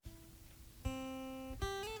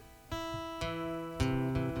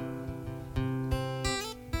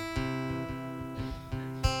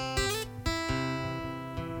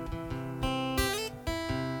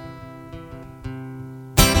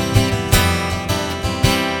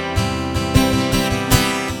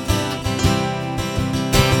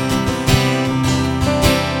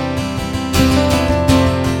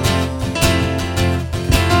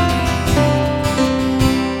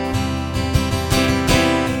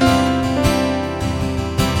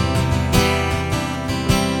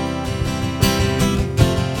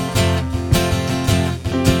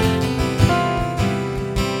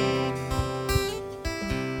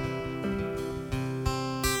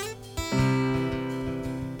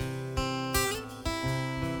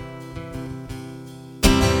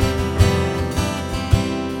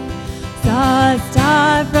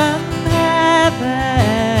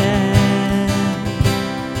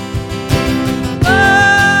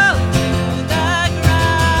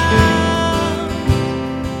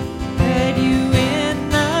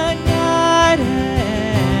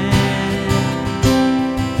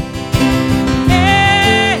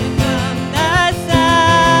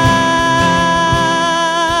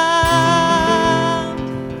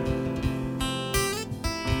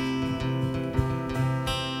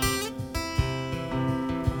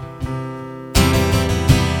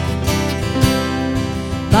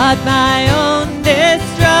my own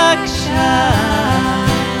destruction.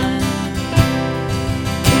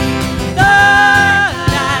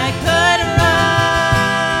 Thought I could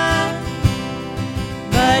run,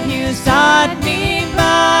 but you sought me,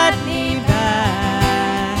 brought me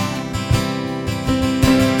back.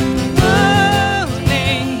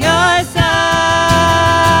 Moving your son,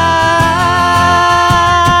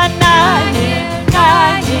 I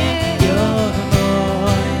hear your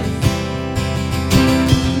voice.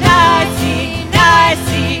 I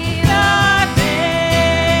see your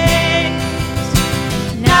face.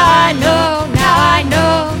 Now I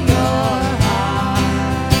know your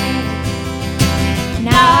heart.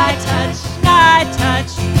 Now I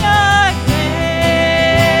touch your grace.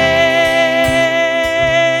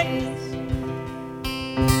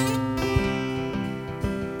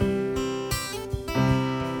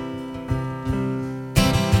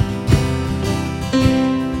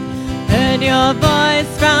 Heard your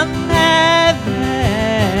voice from heaven,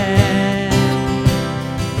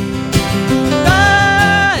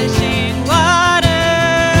 rushing water.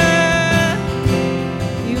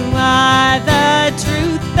 You are the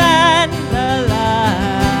truth and the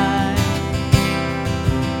light.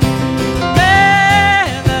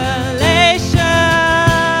 Revelation.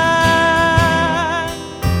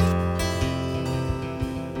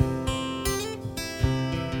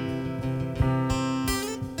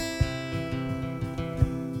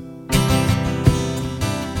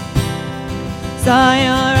 Saw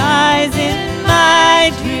your eyes in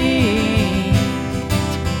my dream.